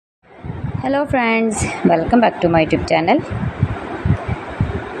Hello friends, welcome back to my YouTube channel.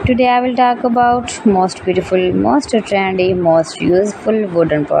 Today I will talk about most beautiful, most trendy, most useful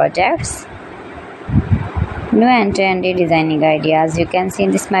wooden projects. New and trendy designing ideas you can see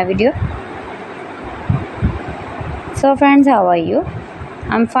in this my video. So friends, how are you?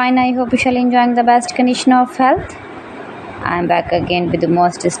 I'm fine. I hope you shall enjoying the best condition of health. I'm back again with the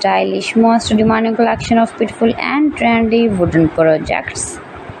most stylish, most demanding collection of beautiful and trendy wooden projects.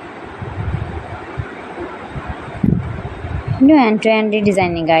 New and trendy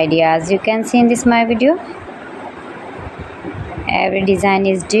designing ideas you can see in this my video. Every design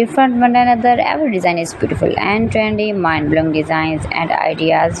is different one another. Every design is beautiful and trendy, mind-blowing designs and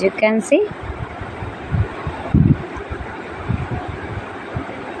ideas you can see.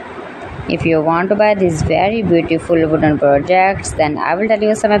 If you want to buy these very beautiful wooden projects, then I will tell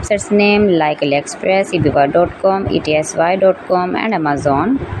you some websites name like AliExpress, ebay.com, etsy.com and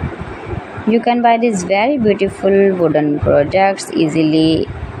Amazon. You can buy these very beautiful wooden projects easily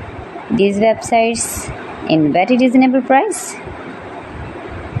these websites in very reasonable price.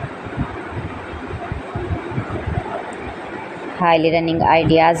 Highly running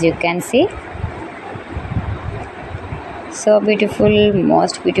ideas you can see. So beautiful,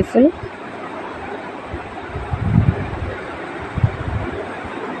 most beautiful.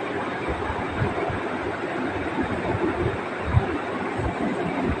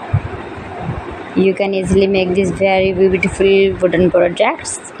 You can easily make these very beautiful wooden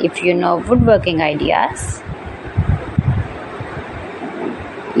projects if you know woodworking ideas.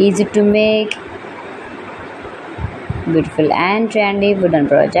 Easy to make beautiful and trendy wooden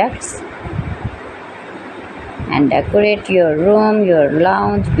projects and decorate your room, your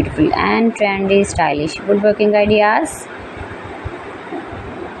lounge, beautiful and trendy stylish woodworking ideas.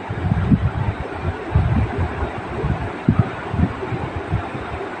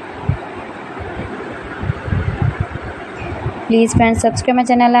 Please friends, subscribe my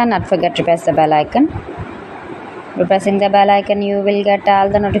channel and not forget to press the bell icon. By pressing the bell icon, you will get all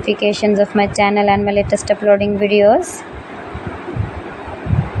the notifications of my channel and my latest uploading videos.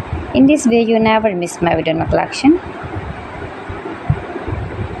 In this way, you never miss my video in my collection.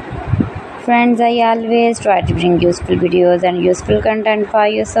 Friends, I always try to bring useful videos and useful content for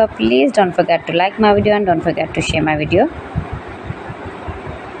you, so please don't forget to like my video and don't forget to share my video.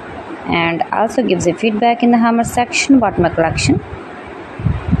 And also gives a feedback in the comment section about my collection.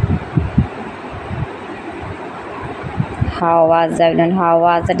 How was the video and how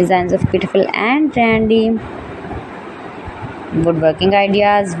was the designs of beautiful and trendy woodworking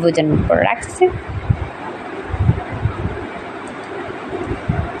ideas, wooden products.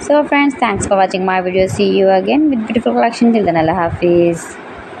 So friends, thanks for watching my video. See you again with beautiful collection. Till then, Allah Hafiz.